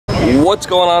What's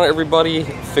going on, everybody?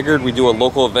 Figured we'd do a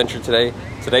local adventure today.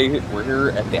 Today we're here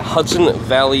at the Hudson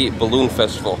Valley Balloon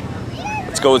Festival.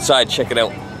 Let's go inside, check it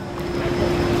out.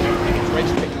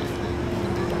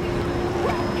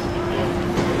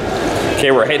 Okay,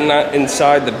 we're heading out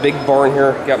inside the big barn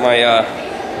here. Got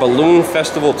my balloon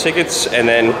festival tickets, and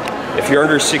then if you're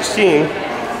under 16,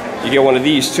 you get one of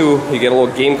these too. You get a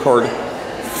little game card.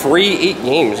 Free 8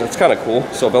 games. That's kind of cool.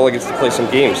 So Bella gets to play some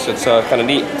games. That's kind of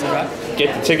neat.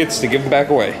 Get the tickets to give them back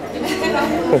away.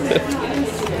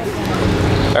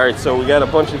 All right, so we got a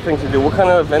bunch of things to do. What kind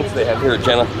of events do they have here,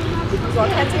 Jenna? All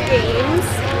kinds of games.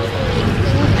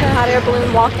 Hot air balloon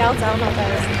walkouts. I don't know what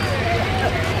that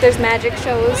is. There's magic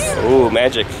shows. Ooh,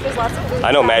 magic. There's lots of food.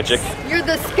 I know magic. You're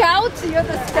the scout? You're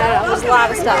the scout? There's a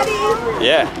lot of stuff.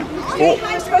 Yeah. Cool.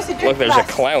 Look, there's a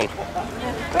clown.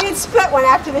 We can split one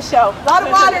after the show. A lot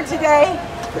of water today.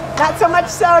 Not so much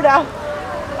soda.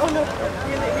 Oh no.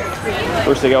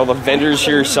 First, they got all the vendors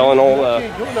here selling all the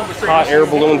hot air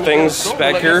balloon things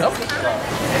back here.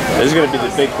 This is gonna be the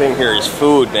big thing here is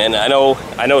food, man. I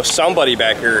know somebody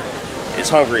back here is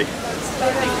hungry.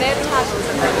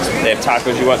 They have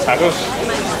tacos. You want tacos?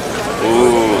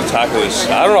 Ooh, tacos.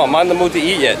 I don't know. I'm on the mood to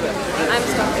eat yet. I'm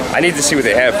starving. I need to see what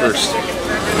they have first.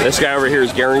 This guy over here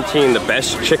is guaranteeing the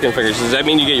best chicken fingers. Does that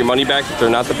mean you get your money back if they're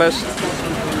not the best?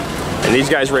 And these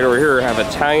guys right over here have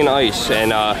Italian ice,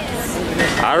 and I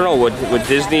don't know, would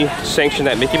Disney sanction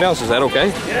that Mickey Mouse? Is that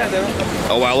okay? Yeah, they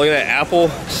will. Oh wow, look at that apple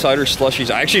cider slushies.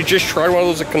 I actually just tried one of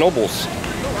those at Knoebels.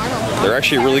 They're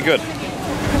actually really good.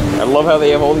 I love how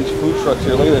they have all these food trucks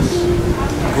here. Look at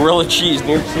this. Grilled cheese,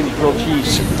 New York City grilled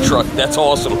cheese truck. That's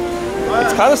awesome.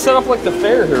 It's kind of set up like the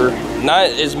fair here. Not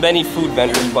as many food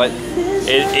vendors, but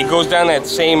it goes down that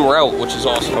same route, which is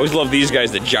awesome. I always love these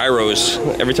guys, the gyros.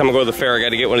 Every time I go to the fair, I got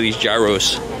to get one of these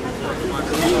gyros. I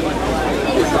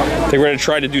think we're going to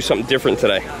try to do something different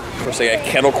today. Of course, they got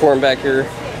kettle corn back here.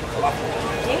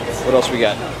 What else we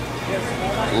got?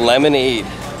 Lemonade.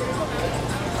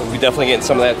 We'll be definitely getting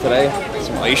some of that today.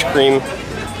 Some ice cream,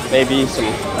 maybe some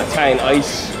Italian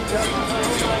ice.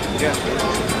 You guys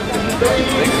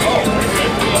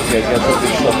got some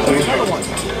good stuff too.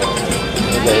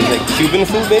 Is that Cuban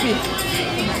food, maybe?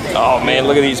 Oh man,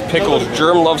 look at these pickles.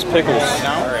 Germ loves pickles.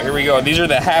 All right, here we go. These are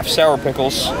the half sour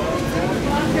pickles.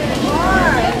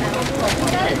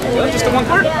 Just the one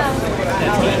quart?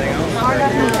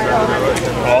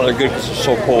 Oh, they're good because they're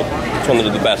so cold. It's one of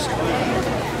the best.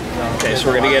 Okay, so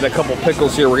we're gonna get a couple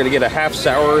pickles here. We're gonna get a half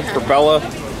sour for Bella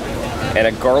and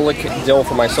a garlic dill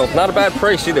for myself. Not a bad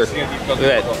price either. Look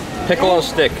at that. Pickle on a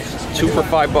stick. 2 for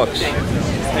 $5.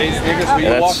 And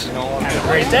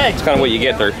that's kind of what you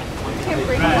get there.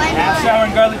 Half sour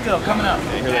and garlic dill coming up.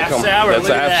 Here they half come. sour. That's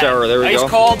a half sour. There we go. Ice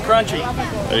cold, crunchy.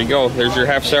 There you go. There's your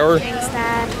half sour. Thanks,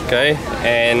 Dad. Okay,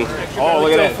 and oh,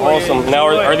 look at that. Awesome. Now,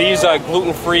 are these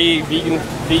gluten-free, vegan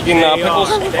pickles?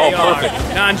 Oh,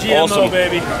 perfect. Non-GMO, Awesome.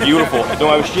 baby. Beautiful. No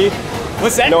MSG?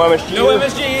 What's that? No MSG? No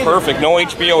MSG either. Perfect. No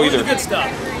HBO either. Good stuff.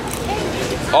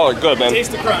 Oh, they're good, man.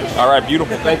 Taste the crunch. All right,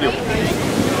 beautiful. Thank you.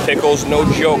 Pickles, no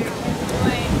joke.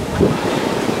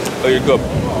 Oh, you're good.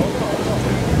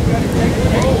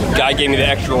 Guy gave me the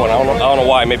extra one. I don't know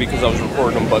why. Maybe because I was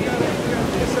recording them, but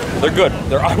they're good.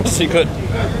 They're honestly good.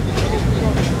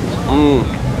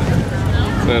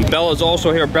 And Bella's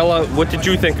also here. Bella, what did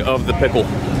you think of the pickle?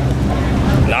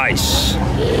 Nice.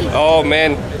 Oh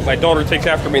man, my daughter takes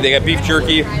after me. They got beef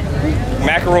jerky,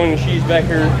 macaroni and cheese back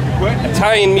here,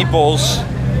 Italian meatballs.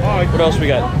 What else we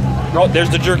got? Oh, there's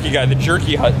the jerky guy, the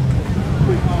Jerky Hut.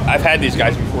 I've had these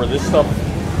guys before. This stuff,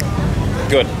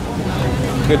 good.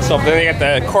 Good stuff. Then they got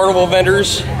the carnival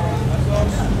vendors.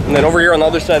 And then over here on the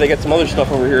other side, they got some other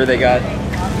stuff over here. They got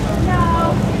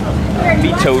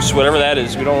meat toast, whatever that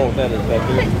is. We don't know what that is back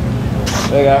here.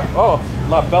 They got, oh,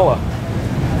 La Bella.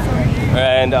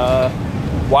 And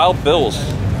Wild Bills.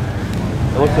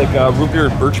 It looks like root beer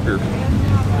and birch beer.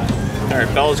 All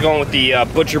right, Bella's going with the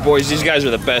Butcher Boys. These guys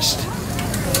are the best.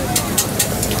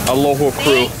 Aloha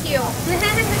crew. Thank you.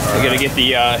 We're gonna get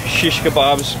the shish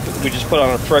kebabs. We just put on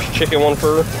a fresh chicken one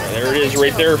for her. There it is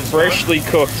right there, freshly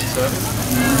cooked.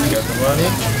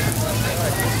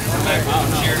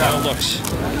 How it looks.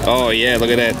 Oh yeah, look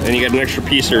at that. And you got an extra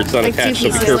piece here. It's not Like attached, so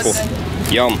 2 be careful.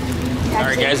 Yum. All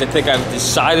right, guys, I think I've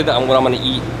decided on what I'm gonna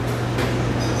eat.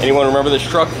 Anyone remember this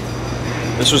truck?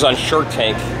 This was on Shark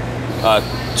Tank.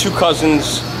 2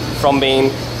 cousins from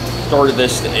Maine started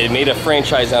this. It made a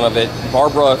franchise out of it.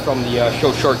 Barbara from the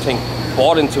show Shark Tank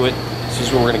bought into it. This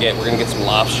is what we're gonna get. We're gonna get some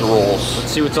lobster rolls.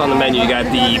 Let's see what's on the menu. You got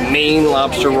the Maine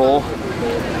lobster roll,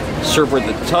 served with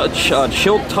the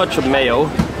chilled touch of mayo.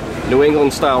 New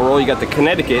England style roll. You got the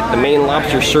Connecticut, the Maine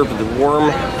lobster served with the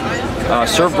warm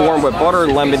served warm with butter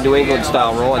and lemon New England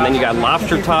style roll. And then you got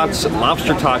lobster tots,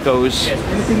 lobster tacos,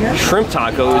 shrimp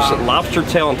tacos, lobster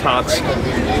tail and tots,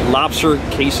 lobster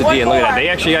quesadilla. And look at that, they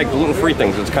actually got gluten-free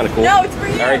things. It's kind of cool. No, it's for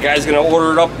you. All right, guys, gonna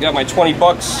order it up. Got my 20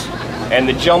 bucks. And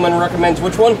the gentleman recommends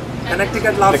which one?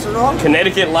 Connecticut lobster roll.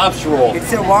 Connecticut lobster roll.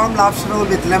 It's a warm lobster roll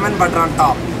with lemon butter on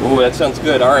top. Ooh, that sounds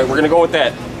good. All right, we're gonna go with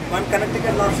that. One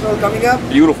Connecticut lobster roll coming up.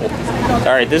 Beautiful.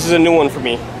 All right, this is a new one for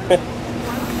me.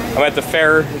 I'm at the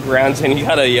fairgrounds and you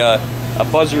got a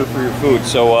buzzer for your food.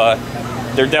 So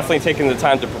they're definitely taking the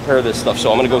time to prepare this stuff. So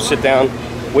I'm gonna go sit down,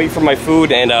 wait for my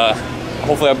food, and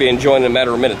hopefully I'll be enjoying it in a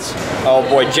matter of minutes. Oh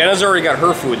boy, Jenna's already got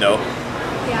her food though.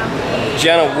 Yeah.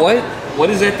 Jenna, what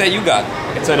is it that you got?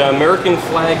 It's an American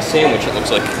flag sandwich, it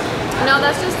looks like. No,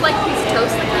 that's just like a piece of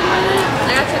toast.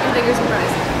 I got chicken fingers and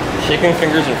fries. Chicken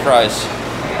fingers and fries.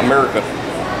 America.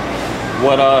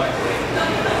 What,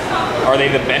 are they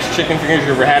the best chicken fingers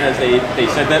you ever had, as they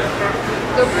said that?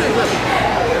 They're pretty good.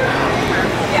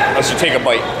 Unless you take a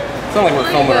bite. It's not like we're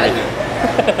filming or anything.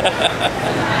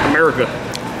 America.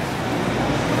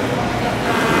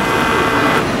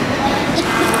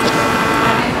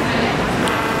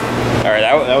 All right,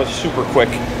 that was super quick.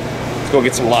 Let's go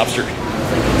get some lobster.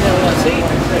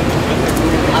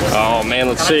 Oh man,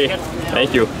 let's see.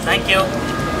 Thank you. Thank you.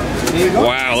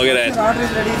 Wow, look at that.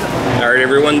 All right,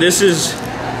 everyone, this is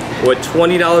what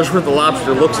 $20 worth of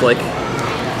lobster looks like.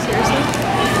 Seriously?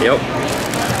 Yep.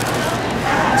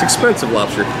 It's expensive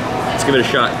lobster. Let's give it a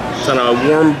shot. It's on a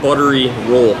warm, buttery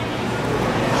roll.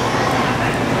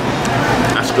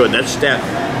 That's good. That's stacked.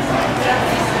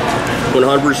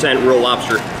 100% real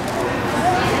lobster.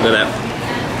 Look at that.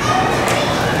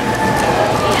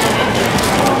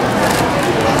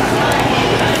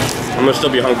 I'm gonna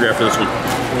still be hungry after this one.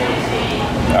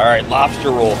 All right, lobster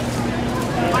roll.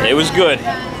 It was good.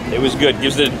 It was good.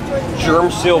 Gives the GERM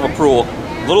seal of approval.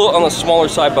 A little on the smaller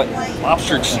side, but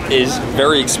lobster is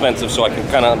very expensive, so I can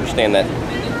kind of understand that.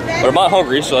 But I'm not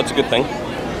hungry, so that's a good thing.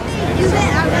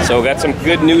 So got some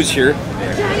good news here.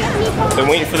 Been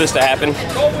waiting for this to happen.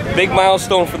 Big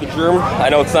milestone for the GERM. I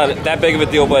know it's not that big of a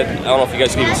deal, but I don't know if you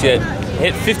guys can even see it.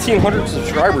 Hit 1,500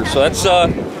 subscribers, so that's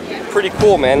pretty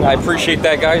cool, man. I appreciate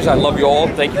that, guys. I love you all.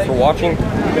 Thank you for watching.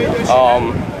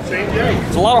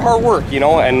 It's a lot of hard work, you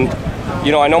know, and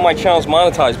you know, I know my channel's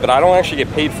monetized, but I don't actually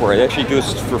get paid for it. I actually do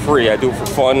this for free. I do it for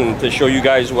fun and to show you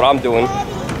guys what I'm doing,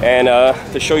 and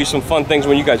to show you some fun things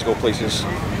when you guys go places.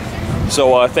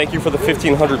 So thank you for the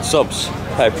 1,500 subs.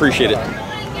 I appreciate it.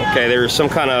 Okay, there's some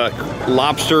kind of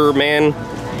lobster man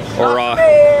or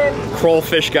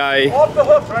crawfish guy. Off the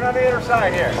hook, right on the other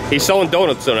side here. He's selling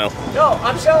donuts though now. No,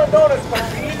 I'm selling donuts, but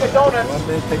you eat the donuts,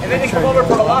 and then you come over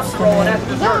for the lobster roll and have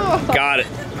dessert. Got it.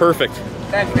 Perfect.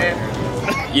 Thanks, man.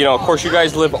 You know, of course, you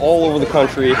guys live all over the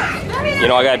country. You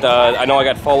know, I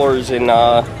got followers in,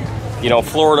 you know,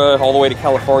 Florida all the way to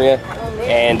California.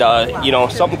 And, you know,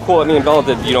 something cool that me and Bella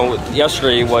did, you know,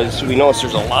 yesterday was we noticed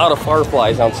there's a lot of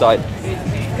fireflies outside.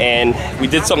 And we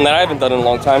did something that I haven't done in a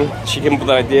long time. She came up with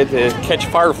an idea to catch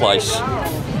fireflies.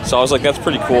 So I was like, that's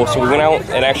pretty cool. So we went out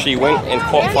and actually went and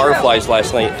caught fireflies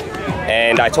last night.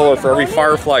 And I told her for every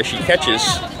firefly she catches,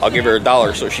 I'll give her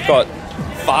 $1. So she caught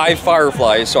 5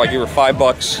 fireflies, so I give her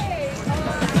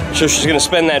 $5. So she's gonna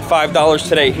spend that $5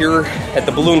 today here at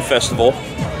the Balloon Festival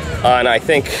on, I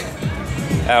think,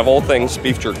 out of all things,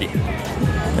 beef jerky.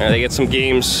 They get some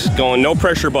games going. No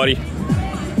pressure, buddy.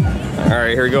 All right,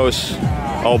 here he goes.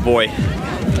 Oh boy.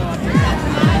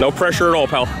 No pressure at all,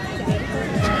 pal.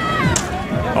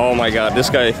 Oh my God,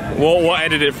 this guy. We'll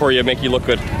edit it for you, make you look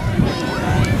good.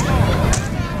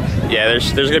 Yeah,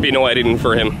 there's gonna be no editing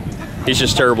for him. He's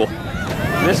just terrible.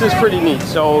 This is pretty neat.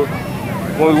 So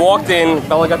when we walked in,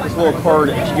 Bella got this little card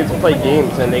and she gets to play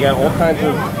games, and they got all kinds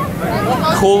of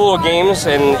cool little games,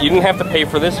 and you didn't have to pay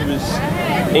for this. It was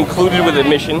included with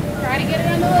admission.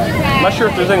 I'm not sure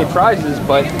if there's any prizes,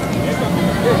 but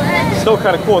it's still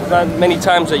kind of cool. It's not many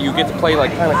times that you get to play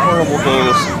like kind of carnival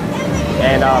games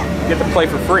and get to play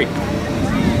for free.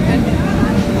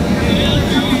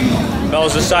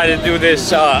 Bella's decided to do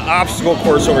this obstacle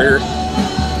course over here.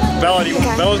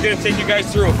 Bella's gonna take you guys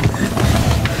through.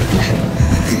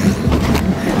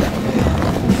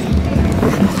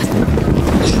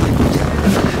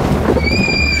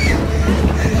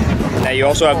 Now you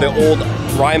also have the old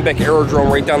Rhinebeck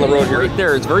Aerodrome right down the road here. Right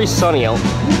there, it's very sunny out.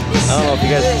 I don't know if you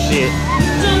guys can see it,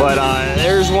 but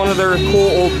there's one of their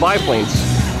cool old biplanes.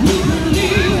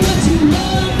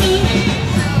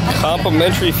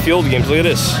 Complimentary field games, look at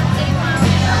this.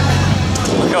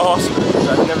 Look how awesome it is.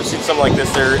 I've never seen something like this.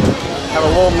 They have a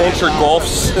little miniature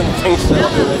golfs and things.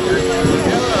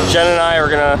 Jenna and I are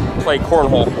gonna play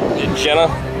cornhole. And Jenna,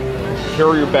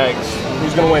 carry your bags.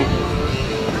 Who's gonna win? I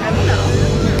don't know.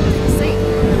 See.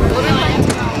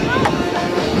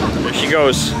 There she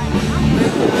goes.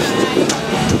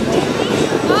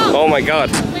 Oh my God.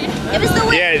 It was the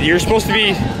Yeah, you're supposed to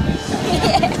be.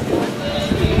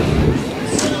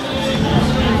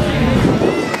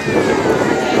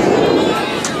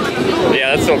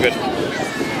 Yeah, that's no good.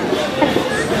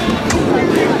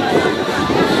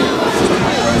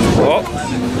 Oh.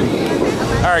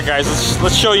 All right, guys,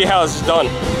 let's show you how this is done.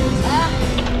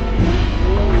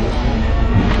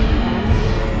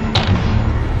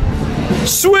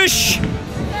 Swish!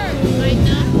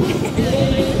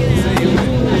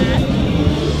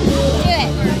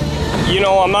 You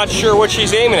know, I'm not sure what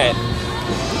she's aiming at.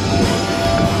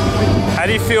 How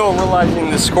do you feel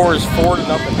realizing the score is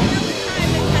 4-0?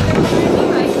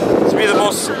 This will be the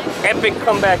most epic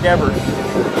comeback ever.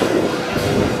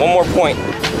 One more point,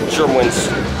 GERM wins.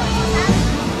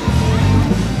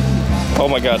 Oh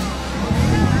my God.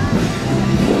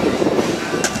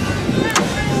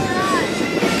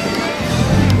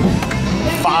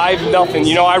 $5-0.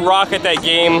 You know, I rock at that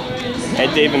game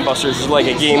at Dave & Buster's. It's like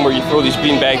a game where you throw these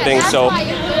beanbag things, so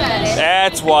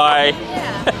that's why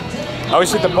I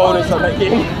always hit the bonus on that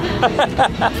game.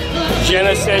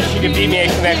 Jenna says she can beat me at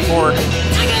Connect 4.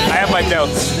 I have my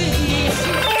doubts.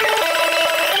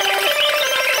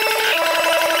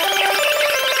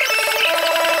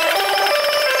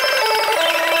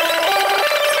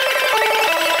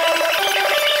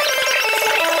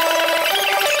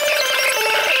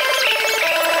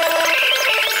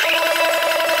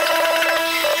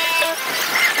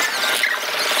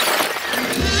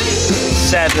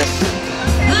 Sadness.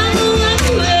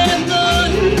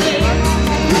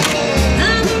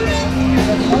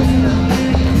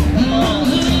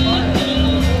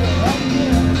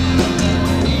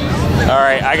 All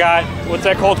right, I got, what's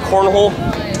that called? Cornhole?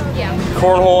 Yeah.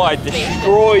 Cornhole, I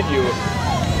destroyed you.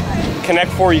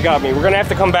 Connect 4, you got me. We're gonna have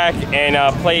to come back and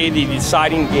play the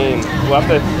deciding game. We'll have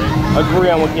to agree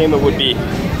on what game it would be.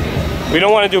 We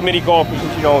don't want to do mini golf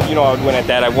because you know I would win at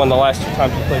that. I won the last 2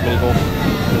 times we played mini golf.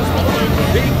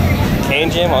 Cane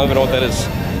jam? I don't even know what that is.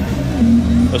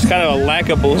 There's kind of a lack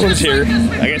of balloons here.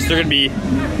 I guess they're gonna be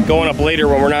going up later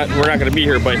when we're not gonna be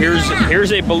here. But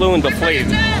here's a balloon deflated.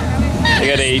 They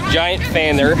got a giant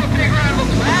fan there.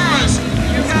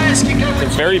 It's a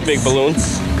very big balloon.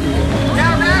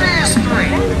 Now that is 3.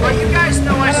 But you guys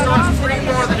know I still have 3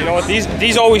 more than You know what?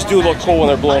 These always do look cool when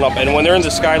they're blown up, and when they're in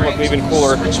the sky, look even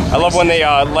cooler. I love when they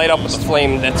light up with the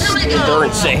flame. They're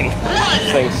insane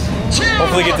things.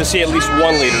 Hopefully, get to see at least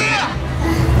one later.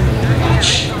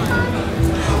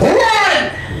 1,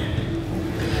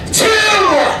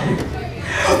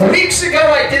 2. Weeks ago,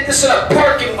 I did this in a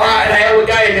parking lot, and I had a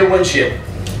guy in the windshield.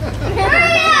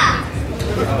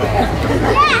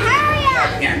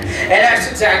 And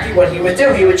that's exactly what he would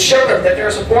do. He would show them that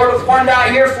there's a board with 1 dot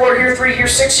here, 4 here, 3 here,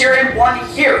 6 here, and 1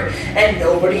 here. And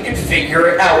nobody could figure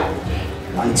it out.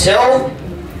 Until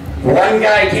one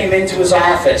guy came into his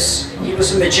office. He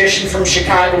was a magician from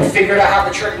Chicago, figured out how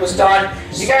the trick was done.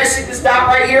 You guys see this dot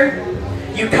right here?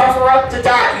 You cover up the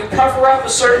dot. You cover up a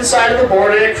certain side of the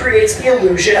board, and it creates the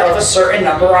illusion of a certain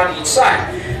number on each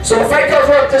side. So if I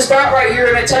cover up this dot right here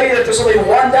and I tell you that there's only 1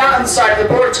 dot on the side of the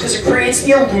board, it's because it creates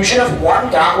the illusion of 1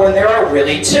 dot when there are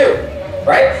really 2,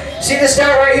 right? See this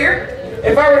dot right here?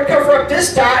 If I were to cover up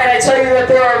this dot and I tell you that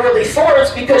there are really 4,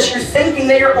 it's because you're thinking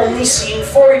that you're only seeing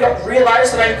 4. You don't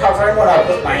realize that I'm covering one up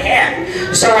with my hand.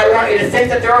 So I want you to think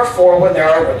that there are 4 when there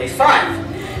are really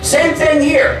 5. Same thing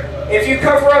here. If you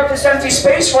cover up this empty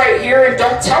space right here and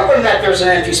don't tell them that there's an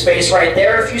empty space right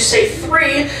there, if you say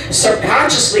 3,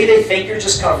 subconsciously they think you're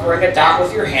just covering a dot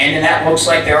with your hand, and that looks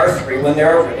like there are 3 when there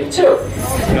are really 2. You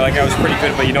know, that guy was pretty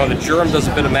good, but you know, the GERM does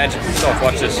a bit of magic himself.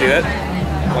 Watch this, see that?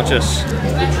 Watch this.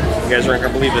 You guys aren't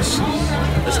gonna believe this.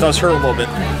 This does hurt a little bit.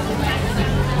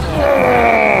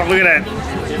 Oh, look at that.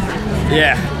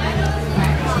 Yeah.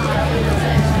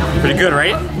 Pretty good,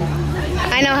 right?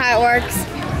 I know how it works.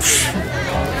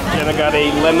 And I got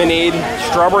a lemonade,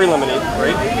 strawberry lemonade,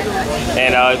 right?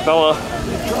 And Bella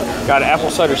got an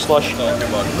apple cider slush.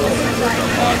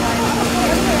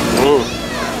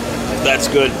 That's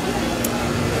good.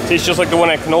 Tastes just like the one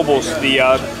at Knoebels.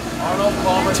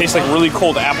 It tastes like really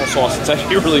cold applesauce. It's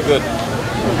actually really good.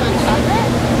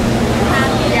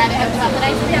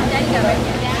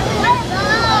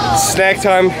 Snack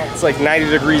time. It's like 90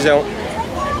 degrees out.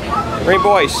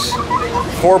 Rainbow Ice,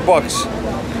 $4.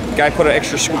 Guy put an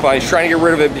extra scoop on. He's trying to get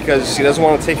rid of it because he doesn't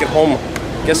want to take it home.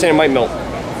 Guessing it might melt.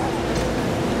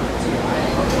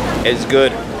 It's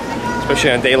good,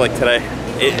 especially on a day like today.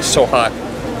 It is so hot.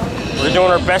 We're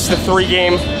doing our best of 3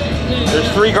 game.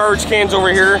 There's 3 garbage cans over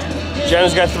here.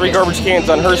 Jenna's got 3 garbage cans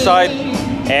on her side,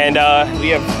 and we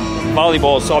have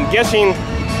volleyball. So I'm guessing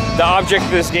the object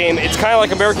of this game, it's kind of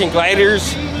like American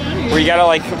Gladiators, where you gotta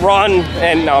like run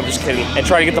and, no, I'm just kidding, and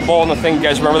try to get the ball in the thing. You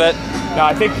guys remember that? No,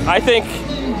 I think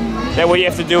that what you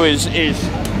have to do is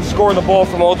score the ball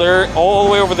from all the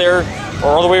way over there, or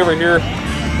all the way over here,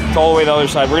 to all the way to the other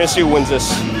side. We're gonna see who wins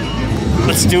this.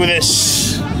 Let's do this.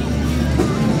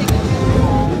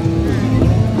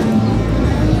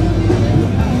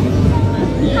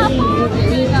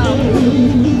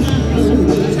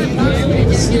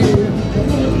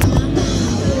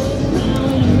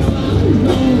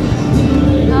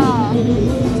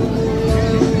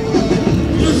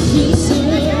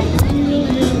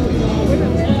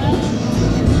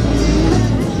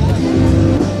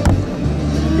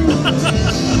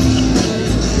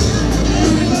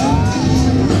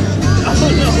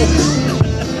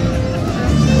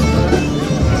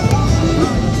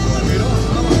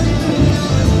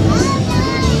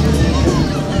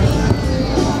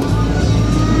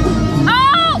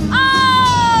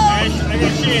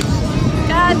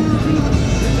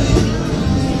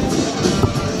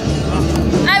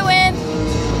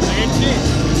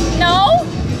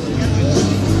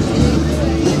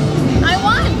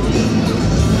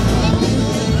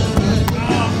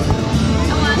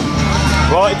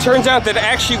 Well, it turns out that it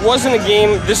actually wasn't a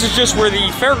game. This is just where the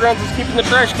fairgrounds is keeping the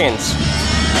trash cans.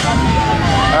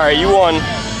 All right, you won.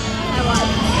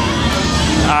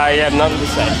 I have nothing to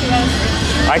say.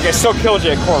 I still killed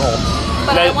you at cornhole.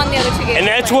 But I won the other 2 games. And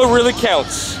that's what really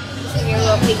counts. All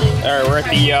right, we're at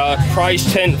the prize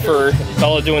tent for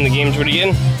Bella doing the games. What are you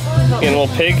getting? Getting a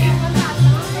little pig.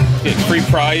 Get a free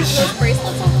prize.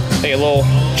 They got little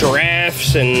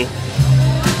giraffes and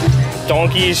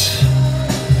donkeys.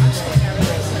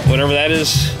 Whatever that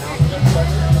is.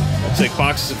 Looks like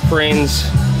boxes of cranes.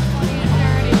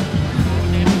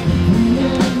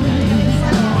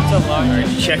 Alright,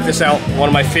 check this out. One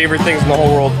of my favorite things in the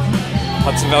whole world.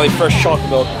 Hudson Valley fresh chocolate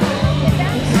milk.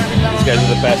 These guys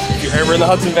are the best. If you're ever in the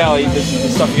Hudson Valley, this is the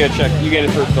stuff you gotta check. You get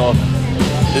it first off.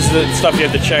 This is the stuff you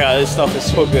have to check out. This stuff is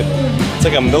so good. It's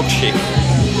like a milkshake.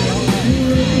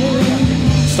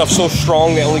 Stuff's so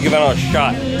strong they only give out a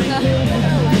shot.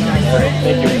 Alright,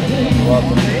 thank you. You're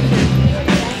welcome.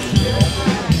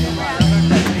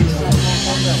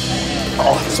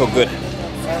 Oh, it's so good.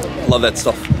 Love that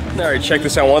stuff. Alright, check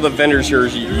this out. One of the vendors here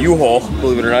is U-Haul,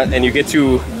 believe it or not, and you get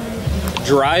to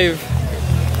drive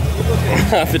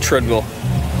the treadmill.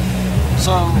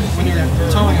 So, when you're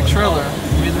towing a trailer,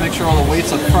 you need to make sure all the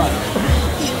weight's up front,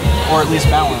 or at least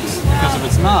balanced, because if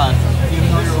it's not, even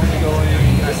though you're only going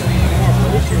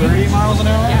 30 miles an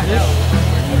hour,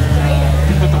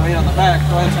 you put the weight on the back.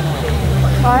 Go ahead and turn the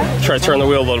wheel. Try to turn the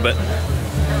wheel a little bit.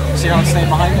 See how it's staying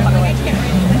behind you?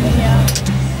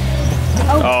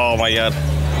 Oh my god.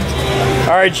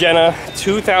 Alright, Jenna,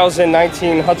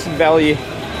 2019 Hudson Valley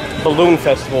Balloon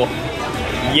Festival.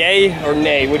 Yay or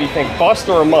nay? What do you think? Bust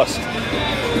or a must?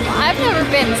 I've never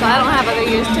been, so I don't have other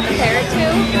years to compare it to.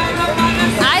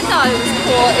 I thought it was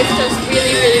cool. It's just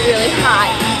really, really, really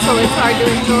hot. So it's hard to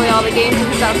enjoy all the games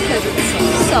and stuff because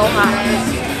it's so hot.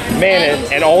 Man,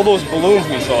 and all those balloons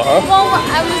we saw, huh? Well,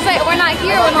 I was like, we're not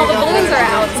here when all the balloons are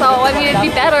out. So, I mean, it'd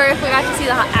be better if we got to see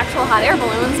the actual hot air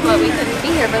balloons, but we couldn't be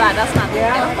here for that. That's not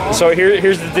their fault. So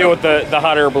here's the deal with the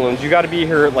hot air balloons. You got to be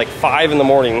here at like 5 in the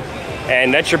morning,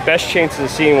 and that's your best chance of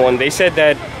seeing one. They said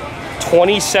that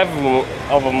 27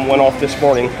 of them went off this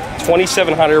morning.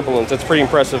 27 hot air balloons. That's pretty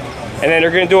impressive. And then they're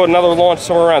going to do another launch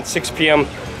somewhere around 6 p.m.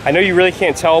 I know you really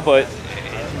can't tell, but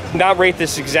not right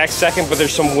this exact second, but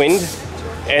there's some wind.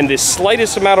 And the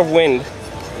slightest amount of wind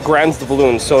grounds the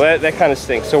balloons, so that kind of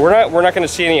stinks. So we're not going to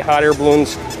see any hot air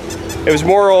balloons. It was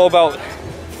more all about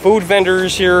food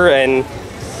vendors here and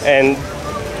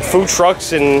food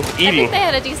trucks and eating. I think they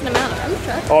had a decent amount of food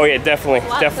trucks. Oh yeah,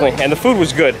 definitely. And the food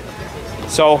was good.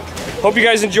 So hope you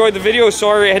guys enjoyed the video.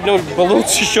 Sorry I had no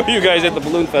balloons to show you guys at the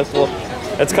balloon festival.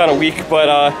 That's kind of weak,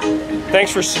 but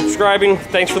thanks for subscribing.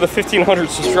 Thanks for the 1,500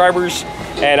 subscribers.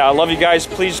 And I love you guys.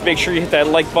 Please make sure you hit that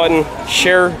like button,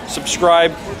 share,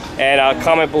 subscribe, and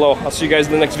comment below. I'll see you guys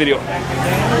in the next video.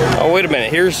 Oh, wait a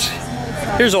minute. Here's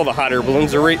all the hot air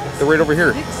balloons. They're right over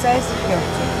here. Big size.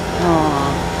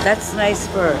 Oh, that's nice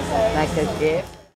for like a gift.